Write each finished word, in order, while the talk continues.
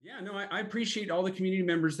No, I appreciate all the community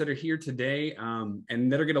members that are here today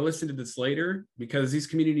and that are going to listen to this later because these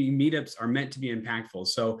community meetups are meant to be impactful.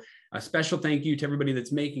 So a special thank you to everybody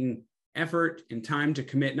that's making effort and time to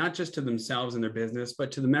commit, not just to themselves and their business,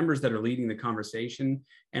 but to the members that are leading the conversation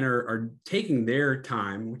and are taking their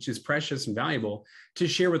time, which is precious and valuable, to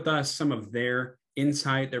share with us some of their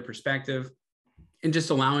insight, their perspective, and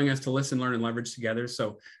just allowing us to listen, learn, and leverage together.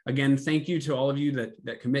 So again, thank you to all of you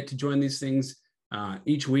that commit to join these things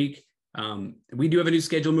each week. We do have a new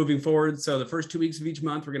schedule moving forward. So the first 2 weeks of each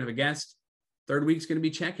month, we're going to have a guest. Third week's going to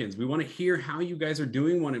be check-ins. We want to hear how you guys are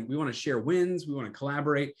doing. We want to share wins. We want to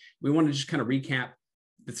collaborate. We want to just kind of recap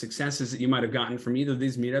the successes that you might have gotten from either of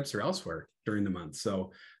these meetups or elsewhere during the month.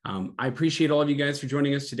 So I appreciate all of you guys for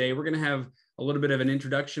joining us today. We're going to have a little bit of an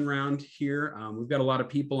introduction round here. We've got a lot of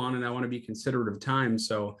people on and I want to be considerate of time.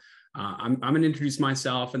 So I'm going to introduce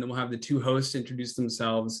myself and then we'll have the two hosts introduce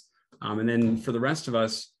themselves. And then for the rest of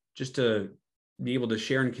us, just to be able to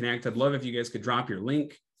share and connect, I'd love if you guys could drop your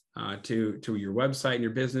link to your website and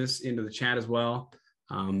your business into the chat as well.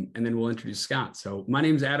 And then we'll introduce Scott. So my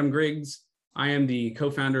name is Adam Griggs. I am the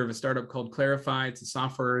co-founder of a startup called Clarify. It's a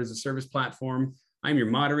software as a service platform. I'm your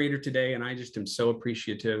moderator today, and I just am so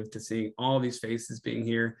appreciative to seeing all these faces being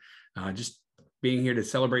here, just being here to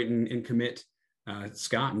celebrate and commit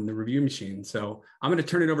Scott and the review machine. So I'm going to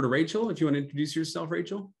turn it over to Rachel. If you want to introduce yourself,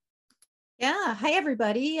 Rachel. Yeah. Hi,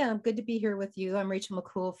 everybody. Good to be here with you. I'm Rachel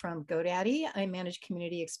McCool from GoDaddy. I manage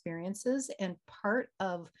community experiences, and part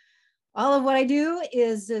of all of what I do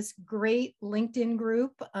is this great LinkedIn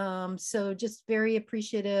group. So just very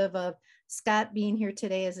appreciative of Scott being here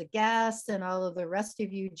today as a guest and all of the rest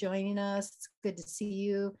of you joining us. It's good to see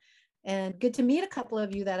you and good to meet a couple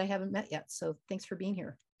of you that I haven't met yet. So thanks for being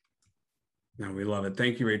here. No, we love it.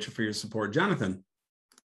 Thank you, Rachel, for your support. Jonathan.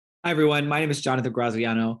 Hi, everyone. My name is Jonathan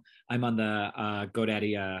Graziano. I'm on the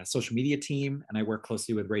GoDaddy social media team, and I work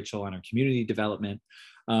closely with Rachel on our community development.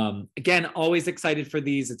 Again, always excited for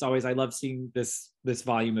these. It's always, I love seeing this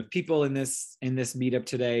volume of people in this meetup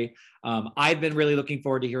today. I've been really looking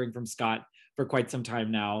forward to hearing from Scott for quite some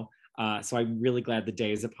time now. So I'm really glad the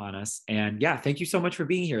day is upon us. And yeah, thank you so much for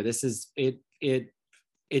being here. This is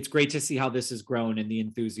it's great to see how this has grown and the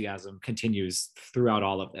enthusiasm continues throughout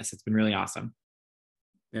all of this. It's been really awesome.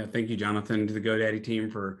 Yeah, thank you, Jonathan, to the GoDaddy team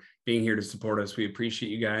for being here to support us. We appreciate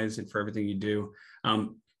you guys and for everything you do.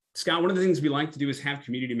 Scott, one of the things we like to do is have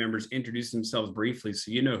community members introduce themselves briefly so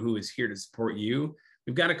you know who is here to support you.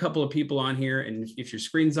 We've got a couple of people on here, and if your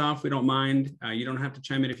screen's off, we don't mind. You don't have to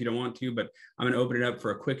chime in if you don't want to, but I'm going to open it up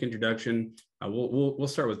for a quick introduction. We'll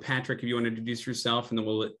start with Patrick if you want to introduce yourself, and then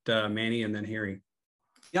we'll let Manny and then Harry.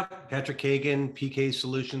 Yep, Patrick Kagan, PK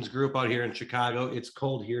Solutions Group out here in Chicago. It's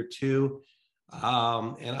cold here too.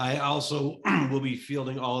 And I also will be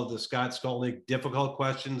fielding all of the Scott Skolnick difficult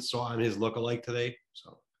questions, so I'm his lookalike today.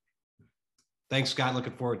 So thanks, Scott.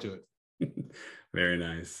 Looking forward to it. Very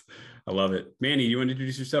nice. I love it. Manny, you want to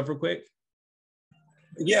introduce yourself real quick?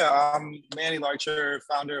 Yeah, I'm Manny Larcher,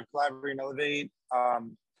 founder of Collaborate and Elevate.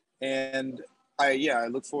 And I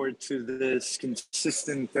look forward to this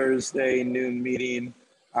consistent Thursday noon meeting.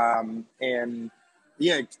 And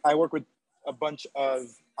yeah, I work with a bunch of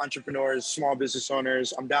entrepreneurs, small business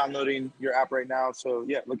owners. I'm downloading your app right now. So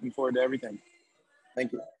yeah, looking forward to everything.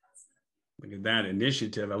 Thank you. Look at that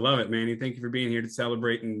initiative. I love it, Manny. Thank you for being here to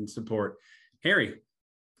celebrate and support. Harry.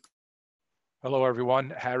 Hello,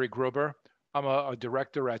 everyone. Harry Gruber. I'm a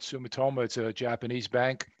director at Sumitomo. It's a Japanese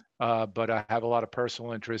bank, but I have a lot of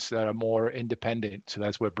personal interests that are more independent. So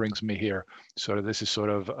that's what brings me here. So this is sort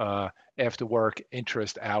of after work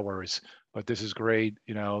interest hours. But this is great,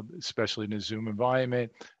 you know, especially in the Zoom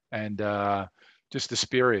environment and just the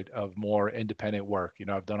spirit of more independent work. You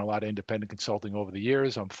know, I've done a lot of independent consulting over the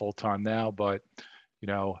years. I'm full-time now, but, you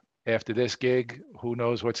know, after this gig, who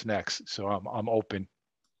knows what's next? So I'm open.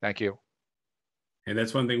 Thank you. And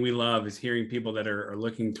that's one thing we love is hearing people that are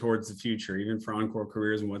looking towards the future, even for Encore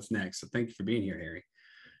Careers and what's next. So thank you for being here, Harry.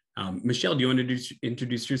 Michelle, do you want to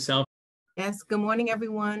introduce yourself? Yes, good morning,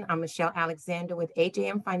 everyone. I'm Michelle Alexander with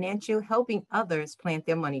AJM Financial, helping others plant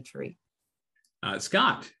their money tree.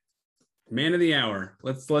 Scott, man of the hour.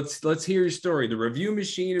 Let's hear your story. The review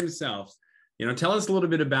machine himself. You know, tell us a little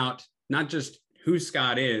bit about not just who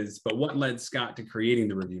Scott is, but what led Scott to creating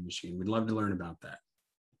the review machine. We'd love to learn about that.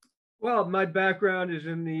 Well, my background is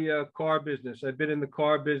in the car business. I've been in the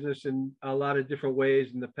car business in a lot of different ways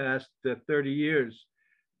in the past 30 years.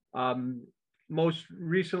 Most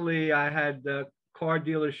recently, I had car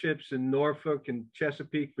dealerships in Norfolk and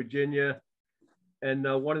Chesapeake, Virginia. And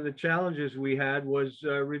one of the challenges we had was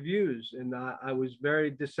reviews. And I was very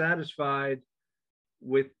dissatisfied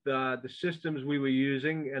with the systems we were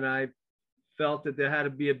using, and I felt that there had to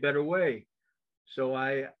be a better way. So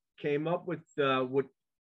I came up with what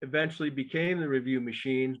eventually became the Review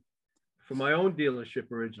Machine for my own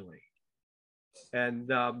dealership originally.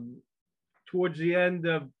 And towards the end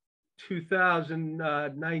of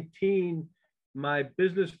 2019, my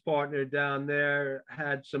business partner down there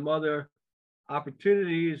had some other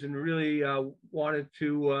opportunities and really wanted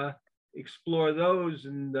to explore those.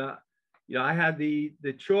 And I had the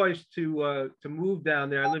choice to move down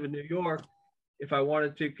there. I live in New York. If I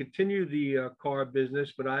wanted to continue the car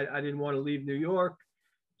business, but I didn't want to leave New York,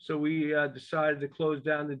 so we decided to close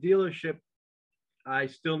down the dealership. I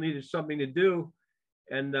still needed something to do,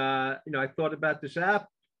 and I thought about this app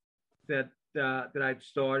that I'd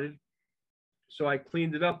started. So I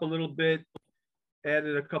cleaned it up a little bit,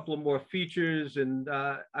 added a couple of more features, and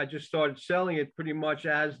I just started selling it pretty much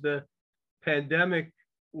as the pandemic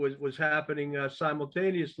was happening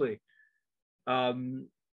simultaneously.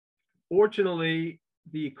 Fortunately,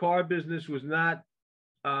 the car business was not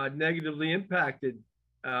negatively impacted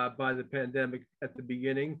by the pandemic at the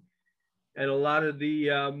beginning, and a lot of the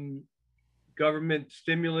government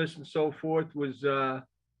stimulus and so forth was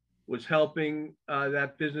helping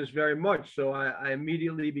that business very much. So I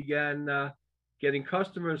immediately began getting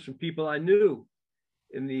customers from people I knew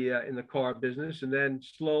in the car business, and then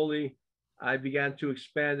slowly I began to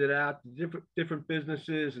expand it out to different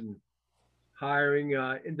businesses and hiring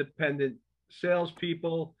independent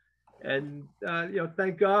salespeople. And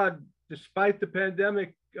thank God, despite the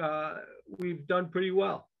pandemic, we've done pretty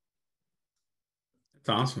well. That's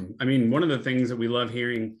awesome. I mean, one of the things that we love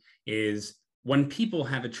hearing is when people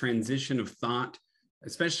have a transition of thought,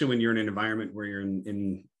 especially when you're in an environment where you're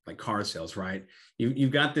in like car sales, right?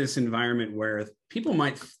 You've got this environment where people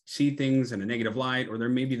might see things in a negative light, or there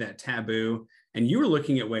may be that taboo, and you were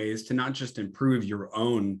looking at ways to not just improve your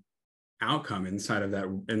own outcome inside of that,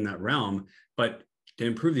 in that realm, but to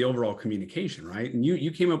improve the overall communication, right? And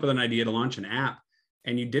you came up with an idea to launch an app,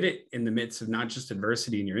 and you did it in the midst of not just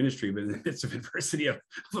adversity in your industry, but in the midst of adversity of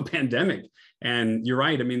a pandemic. And you're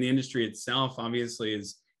right. I mean, the industry itself obviously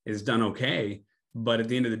is done okay, but at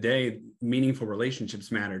the end of the day, meaningful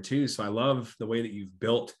relationships matter too. So I love the way that you've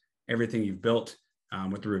built everything you've built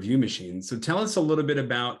with the Review Machine. So tell us a little bit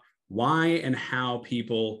about why and how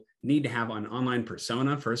people need to have an online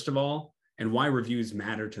persona, first of all, and why reviews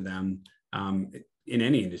matter to them in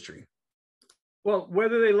any industry. Well,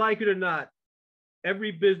 whether they like it or not,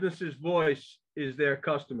 every business's voice is their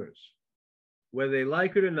customers, whether they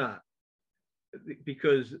like it or not,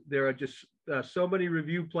 because there are just so many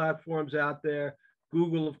review platforms out there.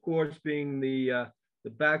 Google, of course, being the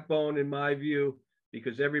backbone in my view,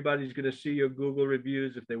 because everybody's going to see your Google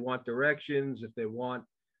reviews if they want directions, if they want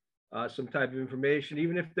some type of information.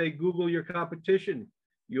 Even if they Google your competition,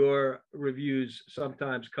 your reviews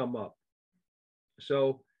sometimes come up.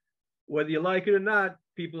 So whether you like it or not,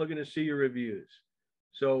 people are going to see your reviews.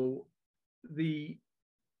 So the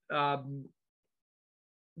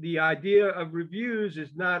idea of reviews is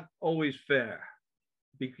not always fair,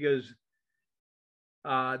 because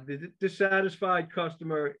the dissatisfied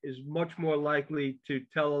customer is much more likely to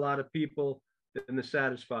tell a lot of people than the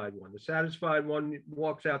satisfied one. The satisfied one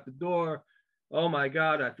walks out the door, oh my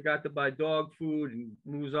God, I forgot to buy dog food, and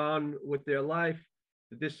moves on with their life.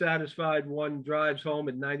 The dissatisfied one drives home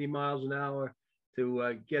at 90 miles an hour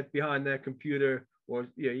to get behind that computer, or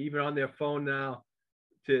even on their phone now,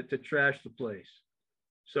 to trash the place.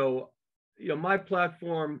 So, my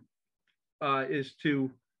platform is to,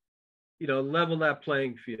 level that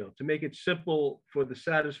playing field, to make it simple for the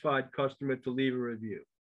satisfied customer to leave a review.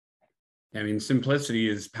 I mean, simplicity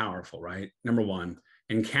is powerful, right? Number one,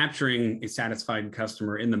 and capturing a satisfied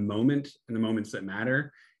customer in the moment, in the moments that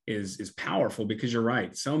matter, is powerful, because you're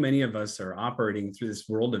right. So many of us are operating through this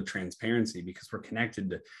world of transparency because we're connected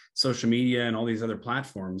to social media and all these other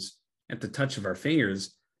platforms at the touch of our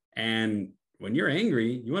fingers. And when you're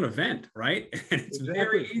angry, you want to vent, right? And it's Exactly.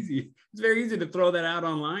 very easy. It's very easy to throw that out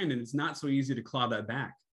online, and it's not so easy to claw that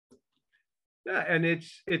back. Yeah, and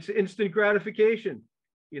it's instant gratification.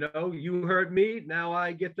 You hurt me, now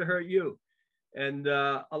I get to hurt you. And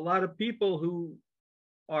a lot of people who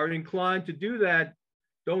are inclined to do that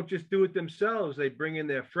don't just do it themselves. They bring in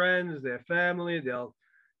their friends, their family. They'll,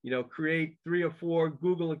 create 3 or 4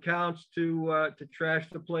 Google accounts to trash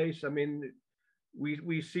the place. I mean,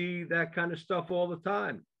 we see that kind of stuff all the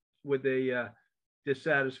time with a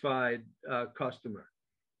dissatisfied customer.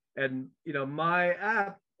 And my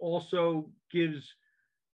app also gives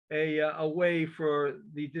a way for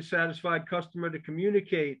the dissatisfied customer to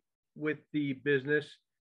communicate with the business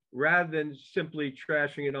rather than simply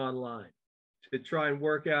trashing it online. to try and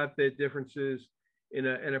work out their differences in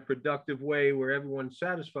a productive way where everyone's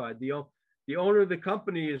satisfied. The owner of the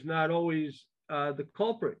company is not always the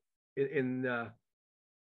culprit in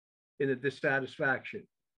the dissatisfaction.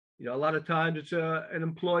 You know, a lot of times it's an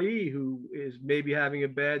employee who is maybe having a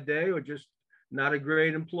bad day or just not a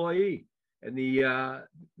great employee. And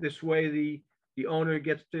this way the owner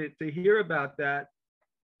gets to hear about that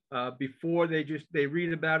before they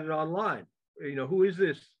read about it online. You know, who is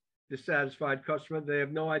this dissatisfied customer they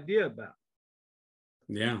have no idea about?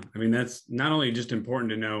 Yeah, I mean, that's not only just important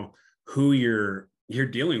to know who you're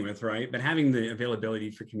dealing with, right, but having the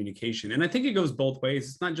availability for communication. And I think it goes both ways.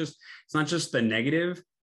 It's not just the negative.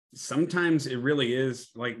 Sometimes it really is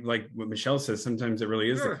like what Michelle says, sometimes it really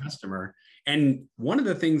is the customer. And one of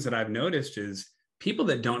the things that I've noticed is people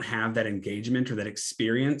that don't have that engagement or that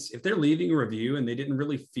experience, if they're leaving a review and they didn't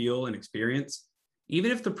really feel an experience,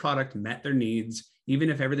 even if the product met their needs, even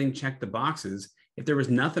if everything checked the boxes, if there was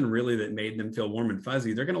nothing really that made them feel warm and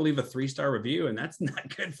fuzzy, they're going to leave a 3-star review, and that's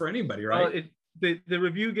not good for anybody, right? The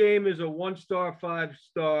review game is a 1-star,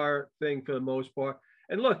 5-star thing for the most part.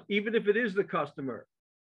 And look, even if it is the customer,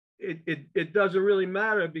 it doesn't really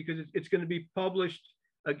matter because it's going to be published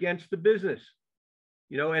against the business,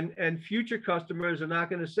 you know, and future customers are not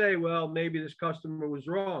going to say, well, maybe this customer was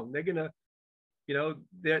wrong. They're going to, you know,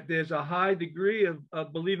 there's a high degree of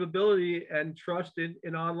believability and trust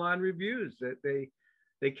in online reviews that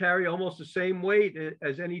they carry almost the same weight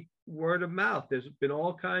as any word of mouth. There's been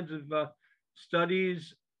all kinds of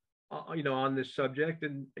studies, you know, on this subject,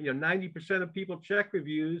 and, you know, 90% of people check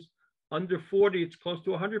reviews. Under 40, it's close to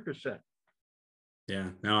 100%. Yeah,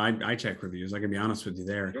 no, I check reviews. I can be honest with you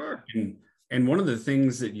there. Sure. And one of the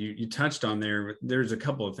things that you touched on there's a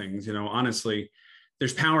couple of things, you know, honestly,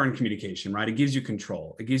 there's power in communication, right? It gives you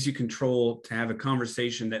control. It gives you control to have a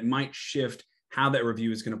conversation that might shift how that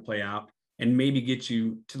review is going to play out and maybe get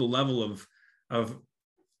you to the level of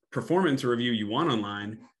performance or review you want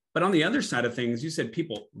online. But on the other side of things, you said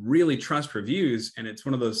people really trust reviews, and it's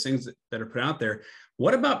one of those things that are put out there.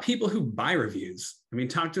 What about people who buy reviews? I mean,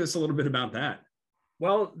 talk to us a little bit about that.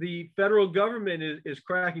 Well, the federal government is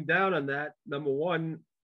cracking down on that, number one.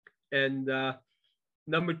 And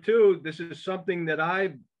number two, this is something that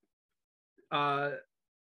I've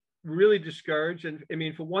really discouraged. And I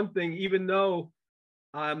mean, for one thing, even though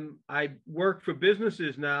I work for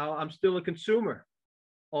businesses now, I'm still a consumer,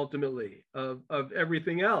 ultimately, of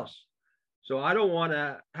everything else. So I don't want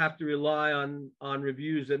to have to rely on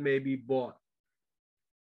reviews that may be bought.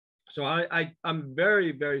 So I'm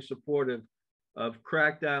very, very supportive of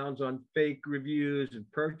crackdowns on fake reviews and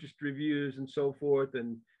purchased reviews and so forth.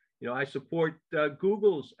 And, you know, I support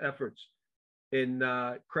Google's efforts in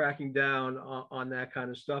cracking down on that kind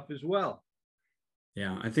of stuff as well.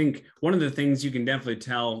 Yeah, I think one of the things you can definitely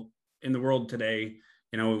tell in the world today,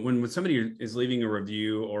 you know, when somebody is leaving a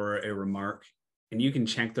review or a remark and you can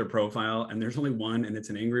check their profile and there's only one and it's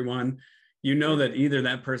an angry one, you know that either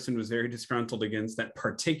that person was very disgruntled against that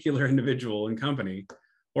particular individual and company,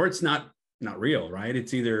 or it's not real, right?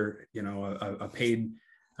 It's either, you know, a paid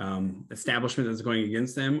establishment that's going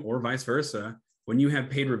against them, or vice versa. When you have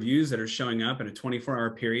paid reviews that are showing up in a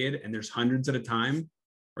 24-hour period and there's hundreds at a time,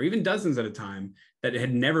 or even dozens at a time that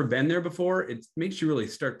had never been there before, it makes you really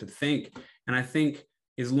start to think. And I think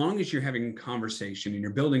as long as you're having conversation and you're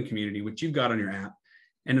building community, which you've got on your app,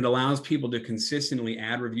 and it allows people to consistently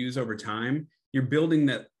add reviews over time, you're building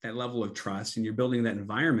that level of trust, and you're building that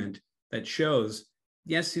environment that shows,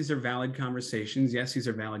 yes, these are valid conversations. Yes, these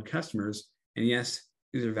are valid customers. And yes,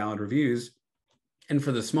 these are valid reviews. And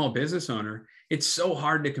for the small business owner, it's so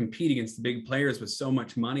hard to compete against the big players with so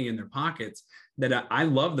much money in their pockets that I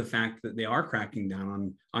love the fact that they are cracking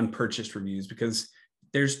down on purchased reviews, because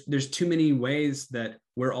there's too many ways that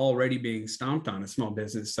we're already being stomped on as small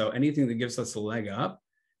business. So anything that gives us a leg up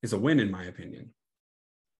is a win, in my opinion.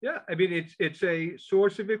 Yeah, I mean, it's a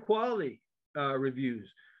source of equality,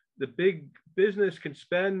 reviews. The big business can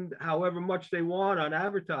spend however much they want on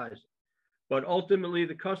advertising, but ultimately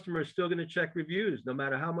the customer is still going to check reviews. No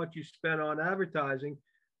matter how much you spend on advertising,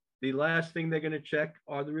 the last thing they're going to check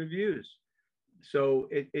are the reviews. So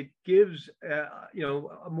it gives, you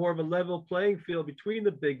know, more of a level playing field between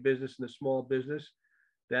the big business and the small business,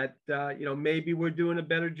 that, you know, maybe we're doing a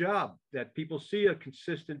better job, that people see a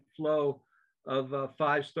consistent flow of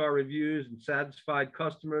 5-star reviews and satisfied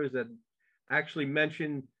customers that actually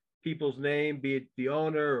mention people's name, be it the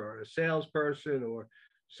owner or a salesperson or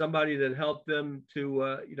somebody that helped them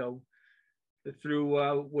to, you know, through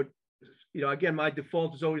what, you know, again, my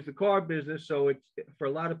default is always the car business. So it's, for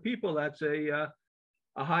a lot of people, that's a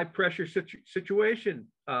high pressure situation,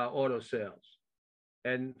 auto sales.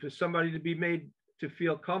 And for somebody to be made to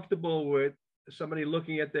feel comfortable with somebody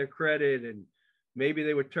looking at their credit, and maybe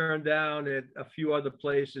they were turned down at a few other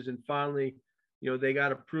places, and finally, they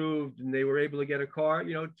got approved and they were able to get a car,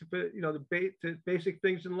 the basic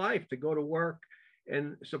things in life, to go to work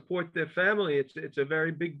and support their family. It's a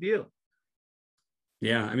very big deal.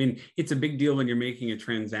 Yeah, I mean, it's a big deal when you're making a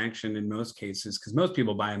transaction in most cases, because most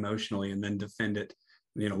people buy emotionally and then defend it,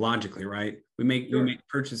 logically, right? We make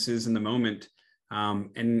purchases in the moment,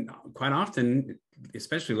 and quite often,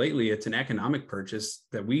 especially lately, it's an economic purchase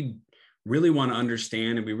that we really want to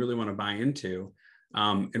understand and we really want to buy into.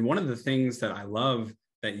 And one of the things that I love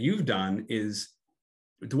that you've done is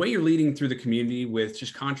the way you're leading through the community with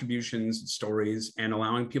just contributions, stories, and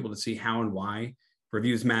allowing people to see how and why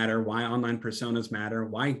reviews matter, why online personas matter,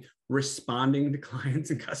 why responding to clients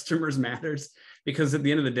and customers matters. Because at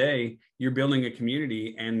the end of the day, you're building a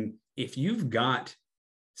community. And if you've got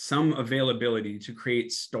some availability to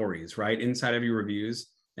create stories, right, inside of your reviews,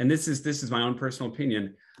 and this is my own personal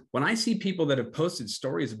opinion, when I see people that have posted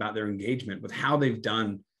stories about their engagement with how they've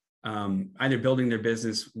done either building their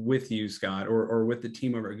business with you, Scott, or with the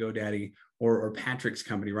team over at GoDaddy, or Patrick's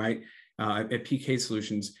company, right, at PK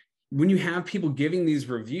Solutions, when you have people giving these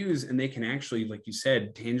reviews and they can actually, like you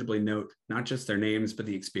said, tangibly note not just their names, but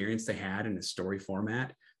the experience they had in a story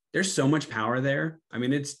format, there's so much power there. I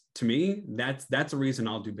mean, to me, that's a reason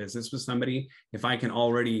I'll do business with somebody, if I can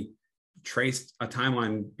already trace a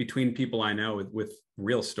timeline between people I know with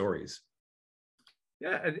real stories.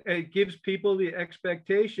 Yeah, and it gives people the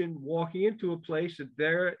expectation walking into a place that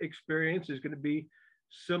their experience is going to be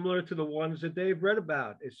similar to the ones that they've read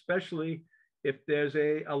about, especially if there's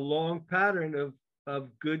a long pattern of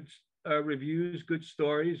good reviews, good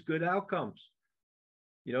stories, good outcomes.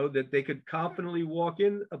 That they could confidently walk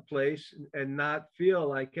in a place and not feel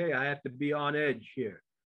like, hey, I have to be on edge here.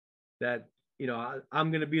 That,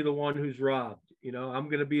 I'm going to be the one who's robbed. I'm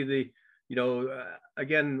going to be the,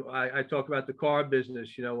 again, I talk about the car business.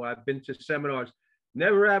 I've been to seminars,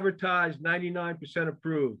 never advertise 99%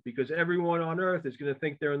 approved, because everyone on earth is going to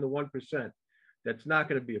think they're in the 1%. That's not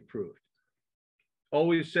going to be approved.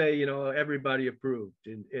 Always say, everybody approved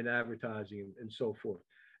in advertising and so forth.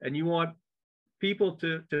 And you want people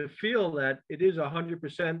to feel that it is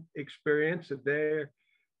 100% experience, that they're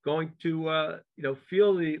going to,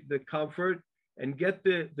 feel the comfort and get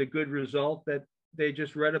the good result that they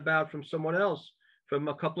just read about from someone else from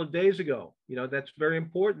a couple of days ago. That's very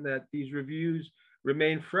important, that these reviews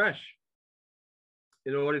remain fresh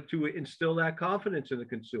in order to instill that confidence in the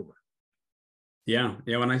consumer. Yeah.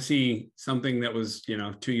 When I see something that was,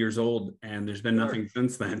 2 years old and there's been nothing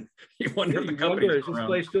since then, you wonder if the company is this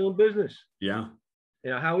place still in business? Yeah.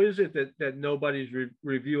 How is it that nobody's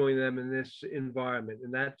reviewing them in this environment?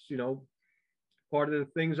 And that's, part of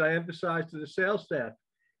the things I emphasize to the sales staff.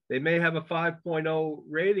 They may have a 5.0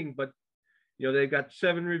 rating, but, they've got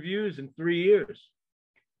 7 reviews in 3 years.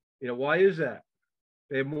 Why is that?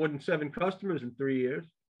 They have more than 7 customers in 3 years.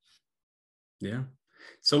 Yeah.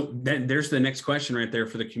 So then there's the next question right there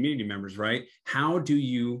for the community members, right? How do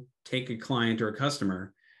you take a client or a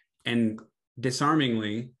customer and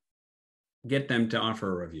disarmingly get them to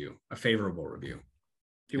offer a review, a favorable review?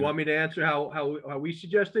 Do you want me to answer how we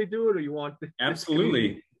suggest they do it, or you want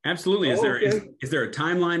Absolutely. Is there a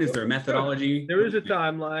timeline? Is there a methodology? There is a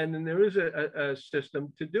timeline, and there is a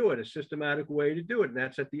system to do it, a systematic way to do it. And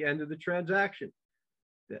that's at the end of the transaction.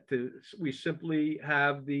 We simply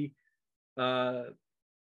have the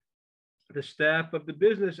staff of the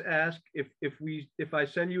business ask, if I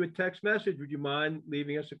send you a text message, would you mind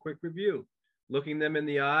leaving us a quick review? Looking them in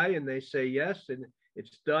the eye, and they say yes, and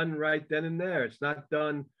it's done right then and there. It's not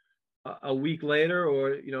done a week later,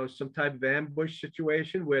 or some type of ambush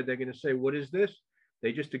situation where they're going to say, what is this?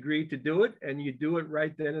 They just agreed to do it, and you do it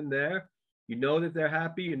right then and there. You know that they're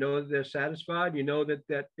happy, you know that they're satisfied, you know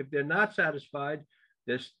that if they're not satisfied,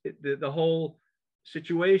 the whole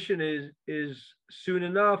situation is soon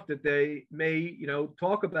enough that they may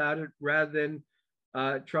talk about it rather than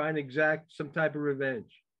try and exact some type of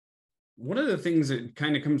revenge. One of the things that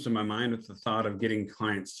kind of comes to my mind with the thought of getting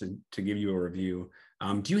clients to give you a review,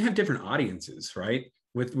 do you have different audiences, right?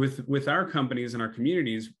 With our companies and our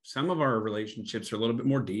communities, some of our relationships are a little bit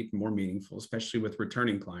more deep and more meaningful, especially with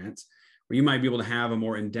returning clients, where you might be able to have a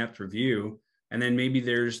more in-depth review. And then maybe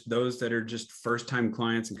there's those that are just first-time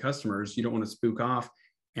clients and customers you don't want to spook off.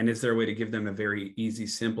 And is there a way to give them a very easy,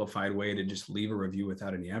 simplified way to just leave a review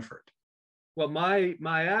without any effort? Well, my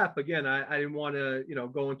app, again, I didn't want to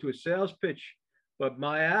go into a sales pitch, but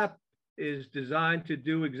my app is designed to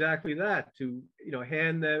do exactly that, to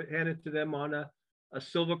hand it to them on a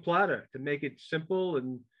silver platter, to make it simple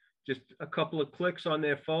and just a couple of clicks on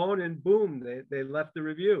their phone, and boom, they left the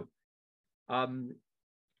review.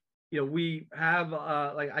 We have,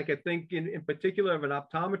 like, I could think in particular of an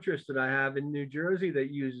optometrist that I have in New Jersey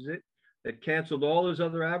that uses it, that canceled all his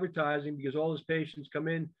other advertising because all his patients come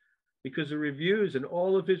in because of reviews, and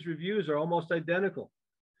all of his reviews are almost identical.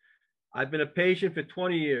 I've been a patient for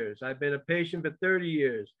 20 years. I've been a patient for 30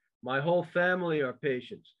 years. My whole family are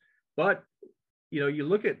patients. But, you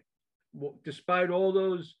look at, despite all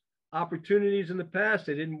those opportunities in the past,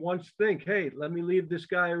 they didn't once think, hey, let me leave this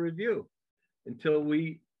guy a review, until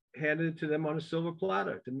we handed it to them on a silver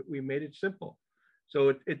platter. We made it simple. So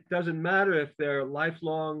it doesn't matter if they're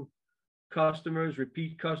lifelong customers,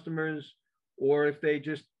 repeat customers, or if they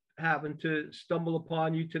just happen to stumble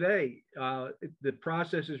upon you today. The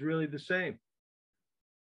process is really the same.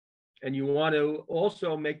 And you want to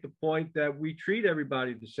also make the point that we treat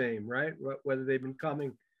everybody the same, right? Whether they've been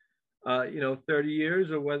coming 30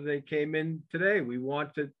 years or whether they came in today. We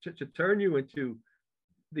want to turn you into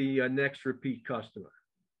the next repeat customer.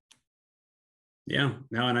 Yeah,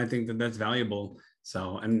 no, and I think that that's valuable.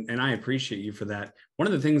 So, and I appreciate you for that. One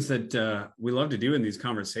of the things that we love to do in these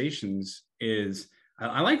conversations is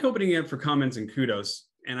I like opening it up for comments and kudos.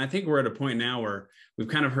 And I think we're at a point now where we've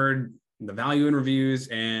kind of heard the value in reviews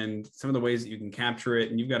and some of the ways that you can capture it.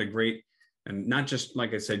 And you've got a great, and not just,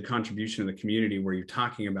 like I said, contribution to the community, where you're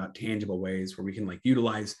talking about tangible ways where we can like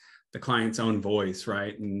utilize the client's own voice,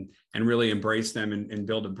 right? And really embrace them and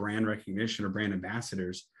build a brand recognition or brand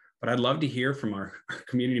ambassadors. But I'd love to hear from our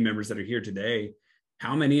community members that are here today.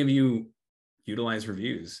 How many of you utilize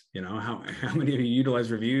reviews? How many of you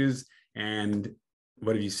utilize reviews, and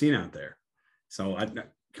what have you seen out there? So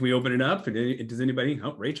can we open it up? Does anybody?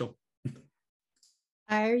 Oh, Rachel.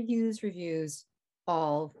 I use reviews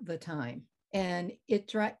all the time. And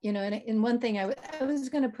and one thing I was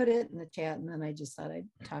going to put it in the chat, and then I just thought I'd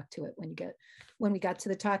talk to it when we got to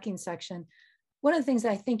the talking section. One of the things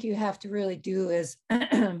I think you have to really do is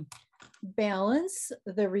balance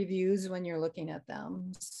the reviews when you're looking at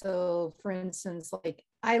them. So for instance, like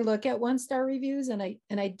I look at 1-star reviews, and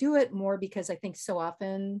I do it more because I think so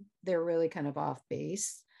often they're really kind of off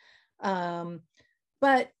base.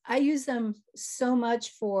 But I use them so much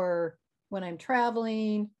for when I'm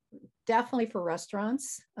traveling, definitely for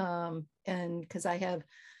restaurants. And because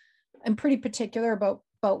I'm pretty particular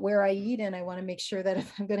about where I eat, and I want to make sure that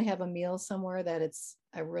if I'm going to have a meal somewhere, that it's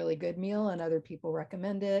a really good meal and other people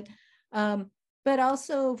recommend it. But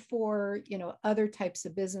also for, other types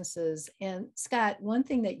of businesses. And Scott, one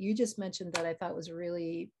thing that you just mentioned that I thought was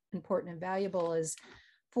really important and valuable is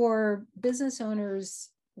for business owners,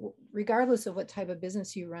 regardless of what type of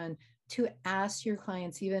business you run, to ask your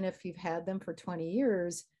clients, even if you've had them for 20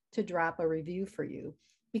 years, to drop a review for you.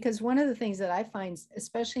 Because one of the things that I find,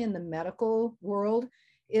 especially in the medical world,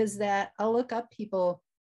 is that I'll look up people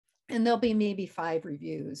and there'll be maybe 5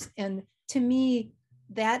 reviews. And to me,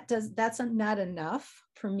 that's not enough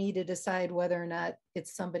for me to decide whether or not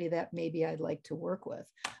it's somebody that maybe I'd like to work with.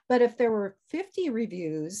 But if there were 50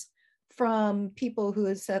 reviews from people who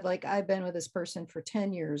had said, like, I've been with this person for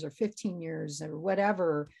 10 years or 15 years or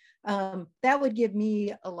whatever, that would give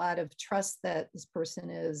me a lot of trust that this person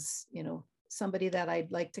is, somebody that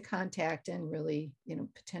I'd like to contact and really,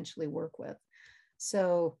 potentially work with.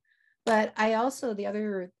 So, but I also, the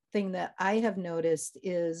other thing that I have noticed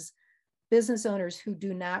is business owners who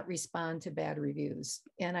do not respond to bad reviews.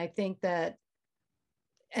 And I think that,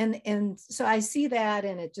 and so I see that,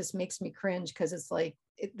 and it just makes me cringe, because it's like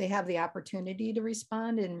they have the opportunity to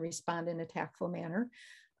respond in a tactful manner.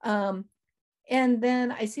 And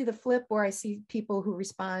then I see the flip, where I see people who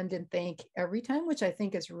respond and thank every time, which I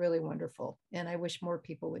think is really wonderful. And I wish more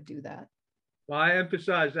people would do that. Well, I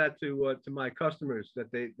emphasize that to my customers, that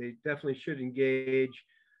they definitely should engage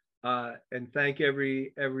and thank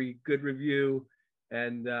every good review,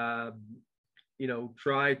 and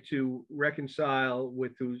try to reconcile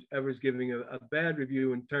with whoever's giving a bad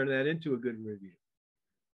review and turn that into a good review.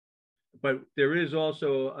 But there is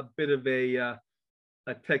also a bit of a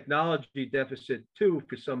technology deficit too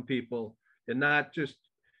for some people. They're not just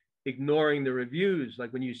ignoring the reviews.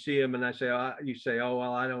 Like when you see them and you say, oh,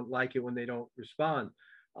 well, I don't like it when they don't respond.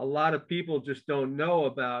 A lot of people just don't know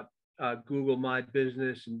about Google My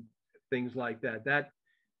Business and things like that. That,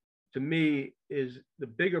 to me, is the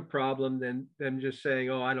bigger problem than them just saying,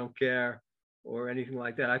 oh, I don't care or anything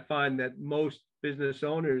like that. I find that most business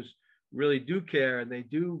owners really do care, and they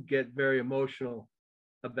do get very emotional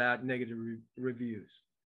about negative reviews.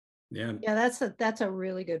 Yeah, that's a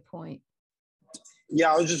really good point.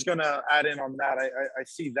 Yeah, I was just gonna add in on that. I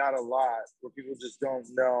see that a lot, where people just don't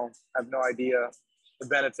know, have no idea the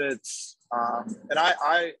benefits. And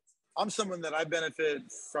I I'm someone that I benefit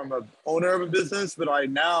from a owner of a business, but I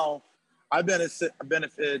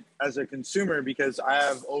benefit as a consumer because I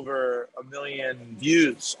have over 1 million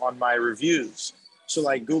views on my reviews. So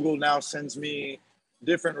like Google now sends me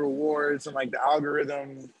different rewards, and like the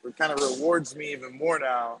algorithm kind of rewards me even more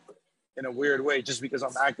now in a weird way, just because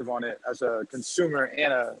I'm active on it as a consumer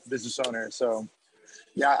and a business owner. So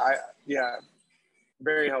yeah,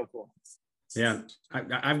 very helpful. Yeah,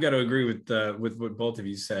 I've got to agree with what both of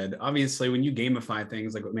you said. Obviously, when you gamify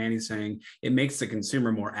things like what Manny's saying, it makes the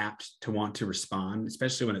consumer more apt to want to respond,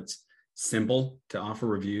 especially when it's simple to offer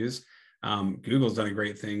reviews. Google's done a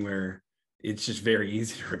great thing where it's just very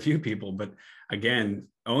easy to review people. But again,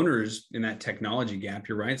 owners in that technology gap,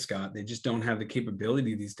 you're right, Scott, they just don't have the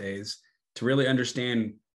capability these days to really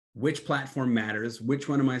understand which platform matters, which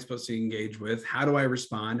one am I supposed to engage with, how do I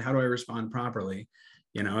respond properly?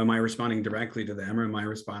 You know, am I responding directly to them or am I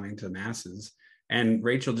responding to the masses? And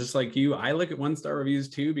Rachel, just like you, I look at 1-star reviews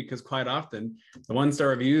too, because quite often the 1-star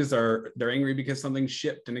reviews they're angry because something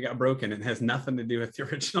shipped and it got broken. It has nothing to do with the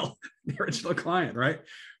original client, right?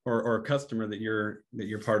 Or customer that you're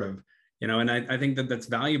part of, you know, and I think that's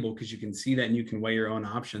valuable because you can see that and you can weigh your own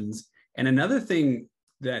options. And another thing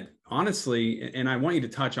that honestly, and I want you to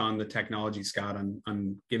touch on the technology, Scott,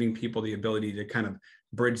 on giving people the ability to kind of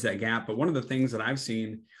bridge that gap. But one of the things that I've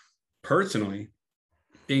seen personally,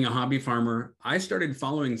 being a hobby farmer, I started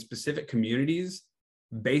following specific communities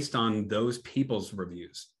based on those people's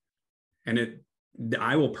reviews. And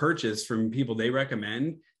I will purchase from people they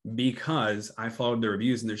recommend because I followed their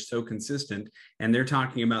reviews and they're so consistent. And they're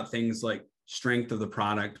talking about things like strength of the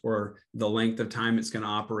product or the length of time it's going to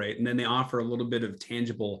operate. And then they offer a little bit of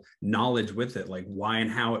tangible knowledge with it, like why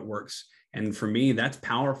and how it works. And for me, that's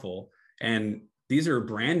powerful. And these are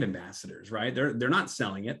brand ambassadors, right? They're not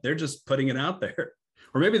selling it. They're just putting it out there.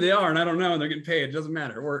 Or maybe they are, and I don't know, and they're getting paid. It doesn't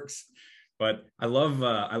matter. It works. But I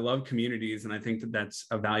love communities, and I think that that's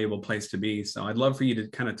a valuable place to be. So I'd love for you to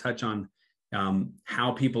kind of touch on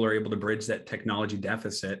how people are able to bridge that technology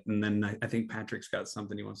deficit. And then I think Patrick's got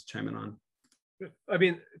something he wants to chime in on. I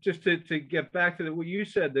mean, just to get back to what you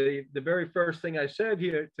said, the very first thing I said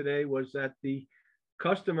here today was that the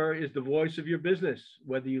customer is the voice of your business,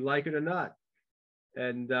 whether you like it or not.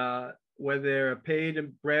 And whether they're a paid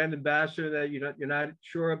brand ambassador that you're not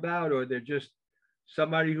sure about, or they're just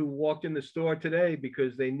somebody who walked in the store today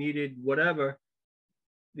because they needed whatever,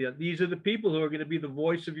 you know, these are the people who are going to be the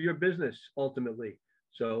voice of your business ultimately.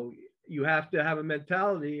 So you have to have a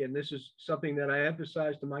mentality, and this is something that I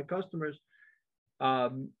emphasize to my customers,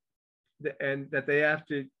 and that they have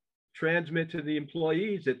to transmit to the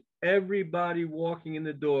employees that everybody walking in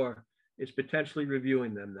the door is potentially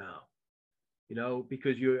reviewing them now. You know,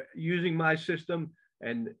 because you're using my system,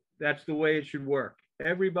 and that's the way it should work.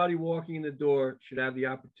 Everybody walking in the door should have the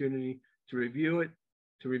opportunity to review it,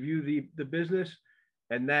 to review the business,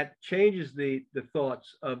 and that changes the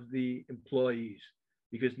thoughts of the employees,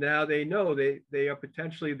 because now they know they are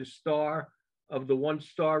potentially the star of the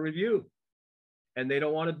 1-star review, and they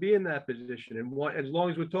don't want to be in that position. And as long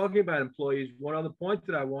as we're talking about employees, one other point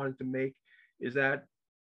that I wanted to make is that,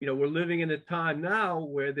 you know, we're living in a time now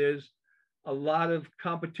where there's a lot of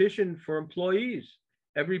competition for employees.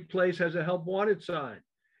 Every place has a help wanted sign.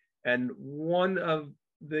 And one of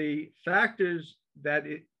the factors that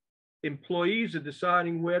employees are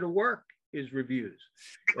deciding where to work is reviews.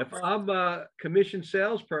 If I'm a commission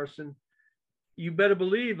salesperson, you better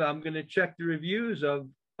believe I'm going to check the reviews of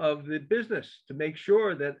the business to make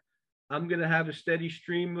sure that I'm going to have a steady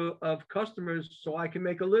stream of customers so I can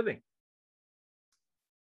make a living.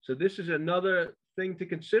 So this is another thing to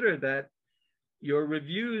consider, that your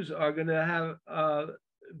reviews are going to have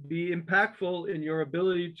be impactful in your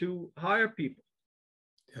ability to hire people.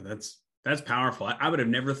 Yeah, that's powerful. I would have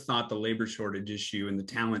never thought the labor shortage issue and the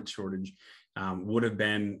talent shortage would have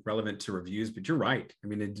been relevant to reviews, but you're right. I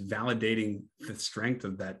mean, it's validating the strength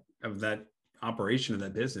of that operation of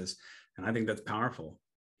that business, and I think that's powerful.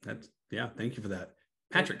 Thank you for that,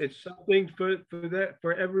 Patrick. It's something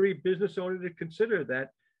for every business owner to consider, that,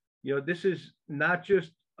 you know, this is not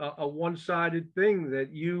just a one-sided thing,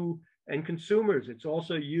 that you and consumers, it's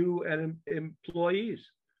also you and employees.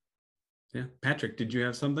 Yeah, Patrick, did you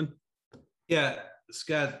have something? Yeah,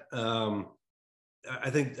 Scott, I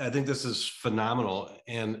think this is phenomenal.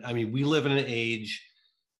 And I mean, we live in an age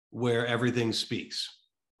where everything speaks.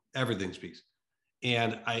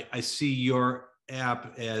 And I see your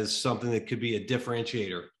app as something that could be a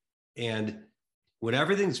differentiator. And when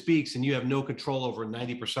everything speaks and you have no control over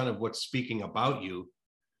 90% of what's speaking about you,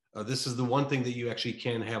 this is the one thing that you actually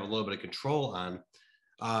can have a little bit of control on.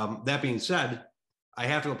 That being said, I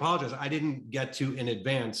have to apologize. I didn't get to in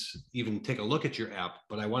advance even take a look at your app,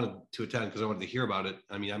 but I wanted to attend because I wanted to hear about it.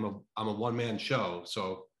 I mean, I'm a one-man show,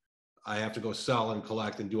 so I have to go sell and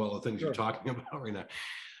collect and do all the things Sure. you're talking about right now.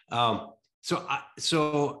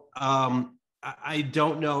 I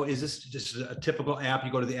don't know. Is this just a typical app?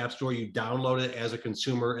 You go to the app store, you download it as a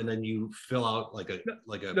consumer, and then you fill out like a.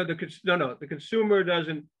 No, the consumer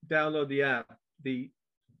doesn't download the app. The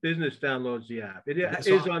business downloads the app. It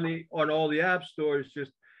is on all the app stores, just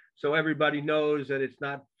so everybody knows that it's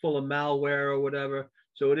not full of malware or whatever.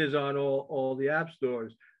 So it is on all the app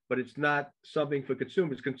stores, but it's not something for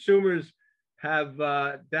consumers. Consumers have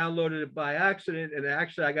downloaded it by accident, and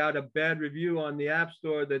actually I got a bad review on the app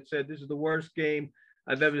store that said this is the worst game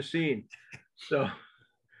I've ever seen. So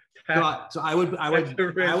I would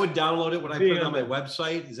download it when I put it on my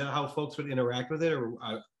website. Is that how folks would interact with it, or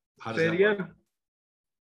how does that work?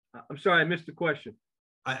 I'm sorry, I missed the question.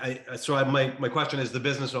 My question is, the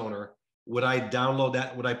business owner, would I download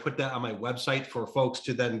that? Would I put that on my website for folks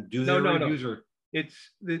to then do their reviews? Or it's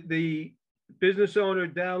the business owner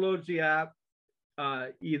downloads the app.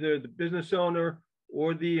 Either the business owner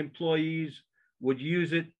or the employees would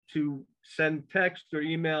use it to send text or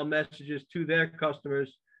email messages to their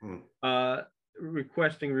customers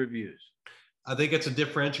requesting reviews. I think it's a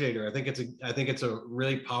differentiator. I think it's a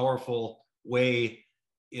really powerful way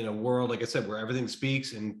in a world, like I said, where everything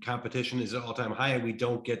speaks and competition is at all-time high and we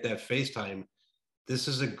don't get that face time. This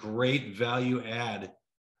is a great value add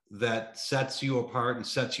that sets you apart and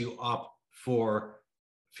sets you up for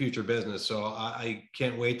future business. So I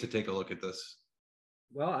can't wait to take a look at this.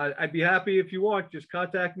 Well, I'd be happy if you want. Just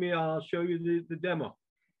contact me. I'll show you the demo.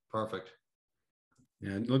 Perfect.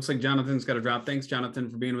 Yeah, it looks like Jonathan's got to drop. Thanks, Jonathan,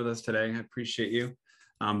 for being with us today. I appreciate you.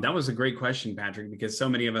 That was a great question, Patrick, because so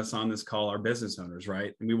many of us on this call are business owners,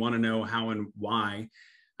 right? And we want to know how and why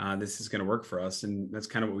this is going to work for us. And that's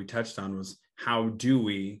kind of what we touched on, was how do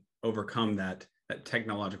we overcome that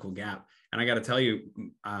technological gap? And I got to tell you,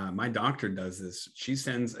 my doctor does this. She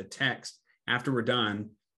sends a text after we're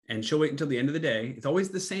done, and she'll wait until the end of the day. It's always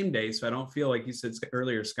the same day, so I don't feel like you said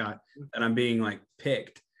earlier, Scott, that I'm being like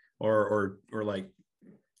picked or like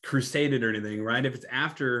crusaded or anything, right? If it's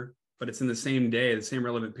after, but it's in the same day, the same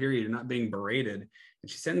relevant period, you're not being berated. And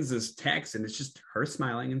she sends this text, and it's just her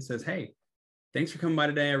smiling and says, "Hey, thanks for coming by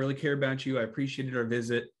today. I really care about you. I appreciated our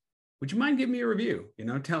visit. Would you mind giving me a review? You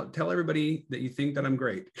know, tell everybody that you think that I'm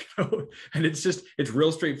great." And it's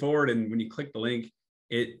real straightforward. And when you click the link,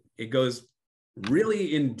 it goes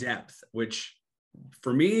really in depth, which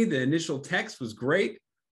for me, the initial text was great.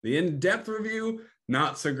 The in-depth review,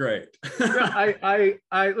 not so great. I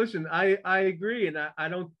listen, I agree. And I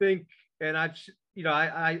don't think, and I've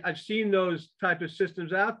seen those type of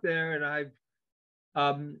systems out there, and I've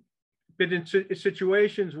been in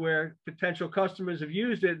situations where potential customers have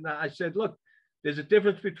used it. And I said, look, there's a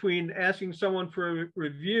difference between asking someone for a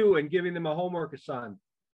review and giving them a homework assignment.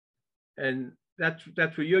 And that's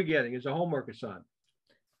what you're getting, is a homework assignment.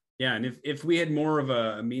 Yeah. And if we had more of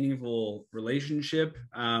a meaningful relationship,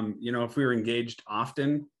 if we were engaged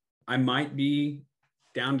often, I might be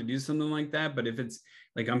down to do something like that. But if it's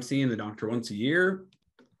like I'm seeing the doctor once a year,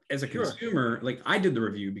 as a consumer, like I did the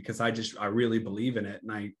review because I really believe in it.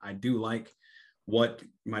 And I do like what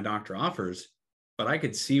my doctor offers, but I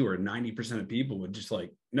could see where 90% of people would just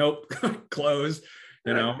like, nope, close,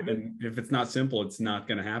 and if it's not simple, it's not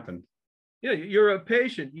going to happen. Yeah. You're a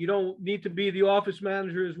patient. You don't need to be the office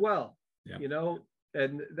manager as well, yeah.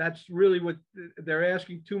 And that's really what they're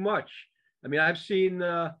asking too much. I mean, I've seen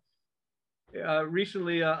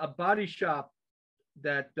recently a body shop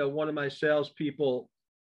that one of my salespeople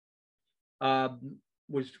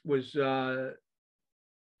was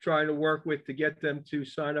trying to work with to get them to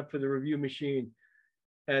sign up for the review machine,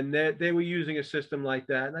 and they were using a system like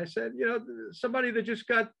that. And I said, somebody that just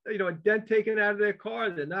got a dent taken out of their car,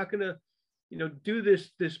 they're not going to do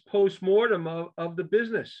this post-mortem of the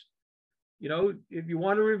business. If you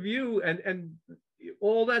want to review and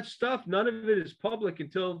all that stuff, none of it is public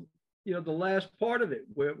until the last part of it,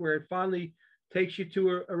 where it finally takes you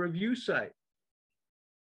to a review site.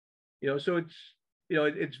 So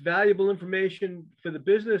it's valuable information for the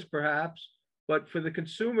business perhaps, but for the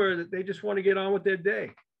consumer, they just want to get on with their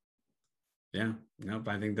day. Yeah, nope,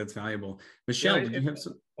 I think that's valuable. Michelle, did you have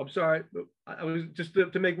some? I'm sorry, I was just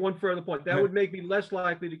to make one further point. That would make me less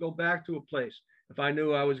likely to go back to a place if I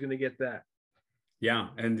knew I was going to get that. Yeah,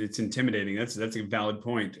 and it's intimidating. That's a valid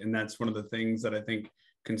point, and that's one of the things that I think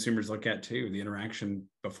consumers look at too: the interaction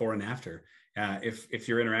before and after. If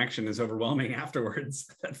your interaction is overwhelming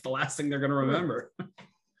afterwards, that's the last thing they're going to remember.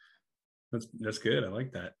 That's good. I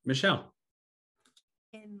like that. Michelle.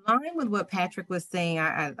 In line with what Patrick was saying,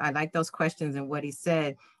 I like those questions and what he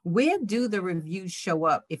said. Where do the reviews show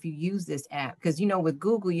up if you use this app? Because, you know, with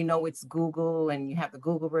Google, you know, it's Google and you have the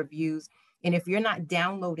Google reviews. And if you're not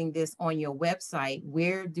downloading this on your website,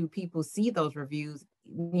 where do people see those reviews,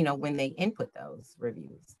 you know, when they input those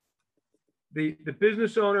reviews? The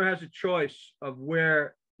business owner has a choice of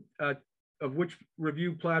where, of which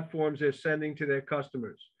review platforms they're sending to their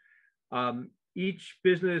customers. Each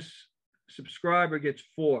business subscriber gets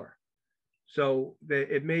 4. So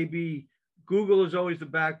it may be, Google is always the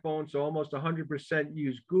backbone. So almost 100%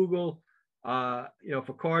 use Google. You know,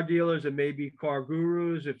 for car dealers, it may be Car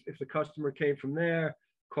Gurus. If the customer came from there,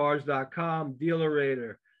 cars.com,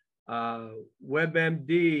 DealerRater,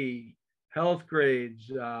 WebMD, Health Grades.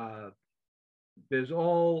 There's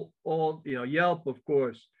all, you know, Yelp, of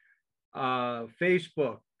course,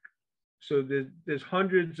 Facebook. So there's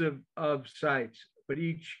hundreds of sites, but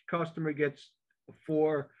each customer gets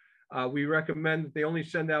 4. We recommend that they only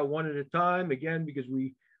send out 1 at a time, again, because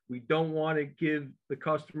we don't want to give the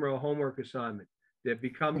customer a homework assignment. There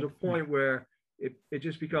becomes a point where it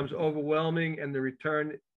just becomes overwhelming and the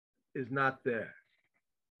return is not there.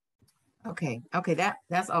 Okay,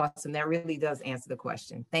 that's awesome. That really does answer the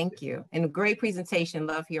question. Thank you. And a great presentation.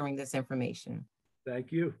 Love hearing this information.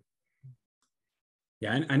 Thank you.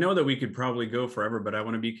 Yeah, I know that we could probably go forever, but I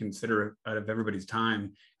want to be considerate of everybody's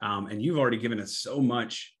time. And you've already given us so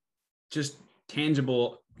much just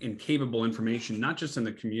tangible and capable information, not just in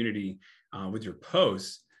the community with your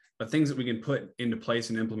posts, but things that we can put into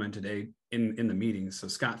place and implement today in the meetings. So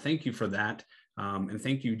Scott, thank you for that. And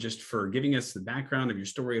thank you just for giving us the background of your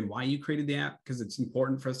story and why you created the app, because it's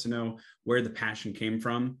important for us to know where the passion came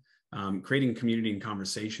from. Creating community and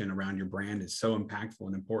conversation around your brand is so impactful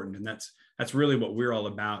and important. And that's really what we're all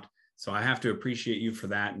about. So I have to appreciate you for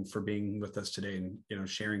that and for being with us today and, you know,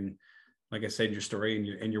 sharing, like I said, your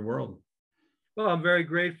story and your world. Well, I'm very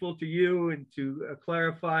grateful to you and to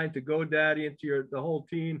Clarify and to GoDaddy and to the whole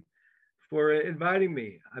team for inviting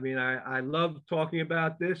me. I mean, I love talking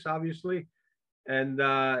about this, obviously, and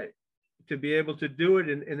to be able to do it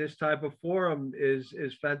in this type of forum is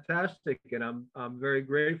fantastic. And I'm very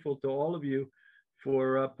grateful to all of you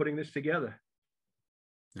for putting this together.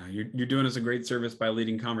 Now, you're doing us a great service by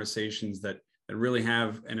leading conversations that really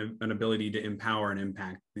have an ability to empower and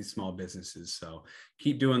impact these small businesses. So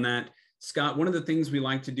keep doing that. Scott, one of the things we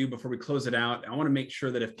like to do before we close it out, I want to make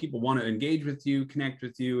sure that if people want to engage with you, connect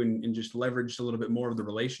with you, and just leverage a little bit more of the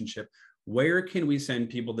relationship, where can we send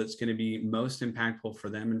people that's going to be most impactful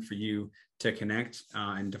for them and for you to connect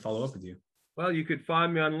and to follow up with you? Well, you could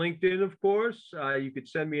find me on LinkedIn, of course. You could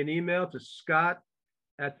send me an email to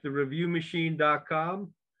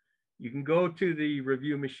scott@thereviewmachine.com. You can go to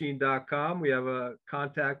thereviewmachine.com. We have a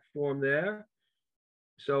contact form there.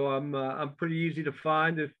 So I'm pretty easy to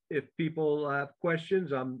find if people have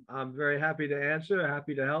questions. I'm very happy to answer,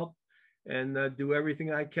 happy to help, and do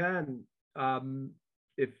everything I can.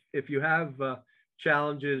 If you have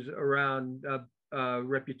challenges around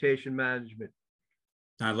reputation management.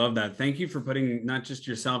 I love that. Thank you for putting not just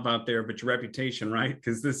yourself out there, but your reputation, right?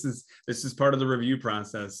 Because this is part of the review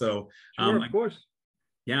process. So sure, of course.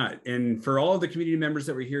 Yeah. And for all of the community members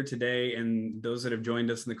that were here today and those that have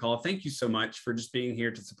joined us in the call, thank you so much for just being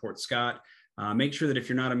here to support Scott. Make sure that if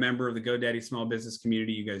you're not a member of the GoDaddy small business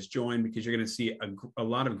community, you guys join, because you're going to see a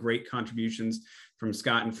lot of great contributions from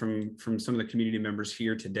Scott and from some of the community members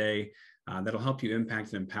here today that'll help you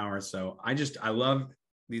impact and empower. So I love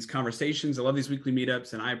these conversations. I love these weekly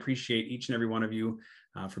meetups, and I appreciate each and every one of you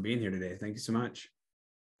for being here today. Thank you so much.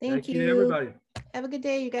 Thank you, everybody. Have a good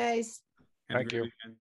day, you guys. Thank you. Weekend.